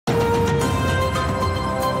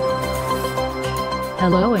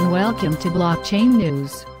Hello and welcome to Blockchain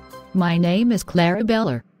News. My name is Clara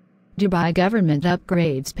Beller. Dubai government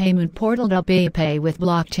upgrades payment portal DubaiPay with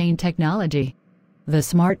blockchain technology. The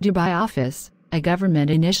Smart Dubai Office, a government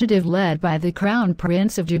initiative led by the Crown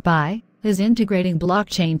Prince of Dubai, is integrating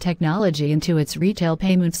blockchain technology into its retail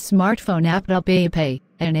payments smartphone app DubaiPay,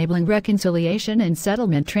 enabling reconciliation and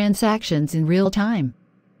settlement transactions in real time.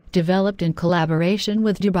 Developed in collaboration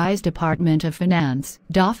with Dubai's Department of Finance,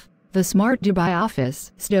 DOF, the Smart Dubai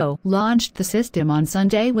Office (SDO) launched the system on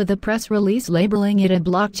Sunday with a press release labeling it a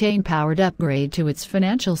blockchain-powered upgrade to its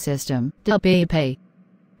financial system, DubaiPay.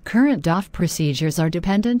 Current DOF procedures are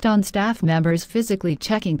dependent on staff members physically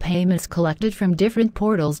checking payments collected from different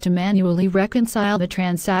portals to manually reconcile the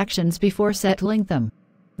transactions before settling them.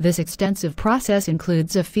 This extensive process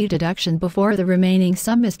includes a fee deduction before the remaining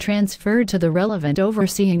sum is transferred to the relevant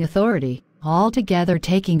overseeing authority, altogether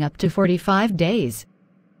taking up to 45 days.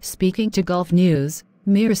 Speaking to Gulf News,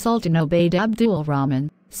 Mir Sultan Obaid Abdul Rahman,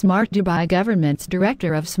 Smart Dubai Government's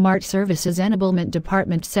Director of Smart Services Enablement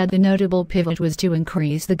Department, said the notable pivot was to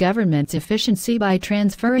increase the government's efficiency by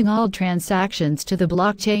transferring all transactions to the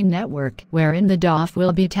blockchain network, wherein the DOF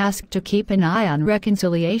will be tasked to keep an eye on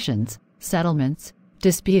reconciliations, settlements,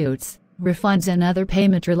 disputes, refunds and other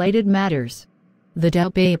payment-related matters. The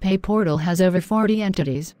DubaiPay portal has over 40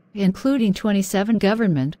 entities, including 27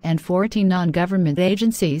 government and 14 non-government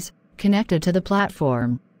agencies, connected to the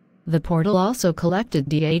platform. The portal also collected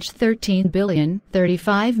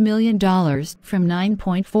 $13.35 billion from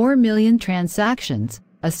 9.4 million transactions,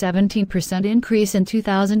 a 17% increase in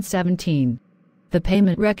 2017. The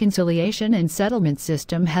payment reconciliation and settlement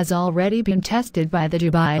system has already been tested by the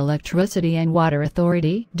Dubai Electricity and Water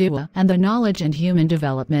Authority (DUWA) and the Knowledge and Human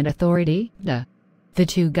Development Authority (DA). The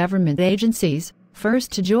two government agencies,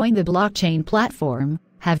 first to join the blockchain platform,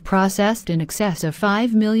 have processed in excess of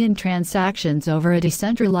 5 million transactions over a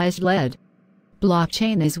decentralized lead.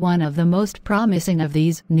 Blockchain is one of the most promising of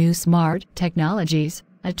these new smart technologies,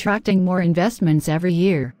 attracting more investments every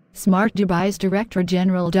year, Smart Dubai's Director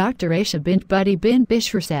General Dr. Aisha bint Buddy bin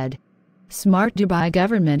Bishr said. Smart Dubai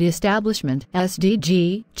Government Establishment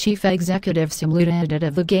 (SDG) Chief Executive Samluddin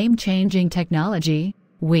of the game-changing technology,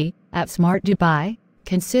 we, at Smart Dubai,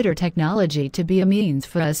 consider technology to be a means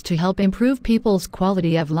for us to help improve people's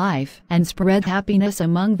quality of life and spread happiness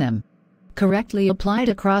among them. Correctly applied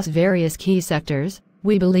across various key sectors,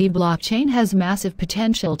 we believe blockchain has massive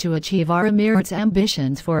potential to achieve our Emirate's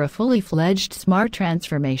ambitions for a fully fledged smart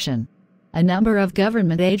transformation. A number of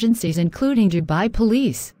government agencies including Dubai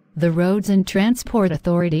Police, the Roads and Transport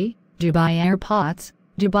Authority, Dubai Airports,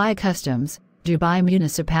 Dubai Customs, Dubai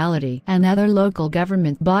Municipality and other local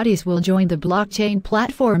government bodies will join the blockchain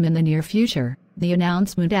platform in the near future, the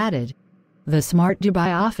announcement added. The Smart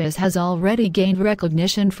Dubai Office has already gained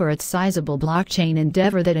recognition for its sizable blockchain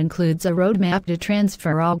endeavor that includes a roadmap to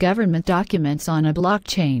transfer all government documents on a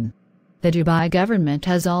blockchain. The Dubai government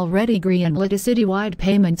has already greenlit a citywide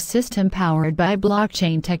payment system powered by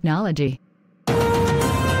blockchain technology.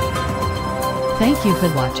 Thank you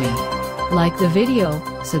for watching. Like the video,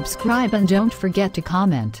 subscribe and don't forget to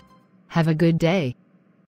comment. Have a good day.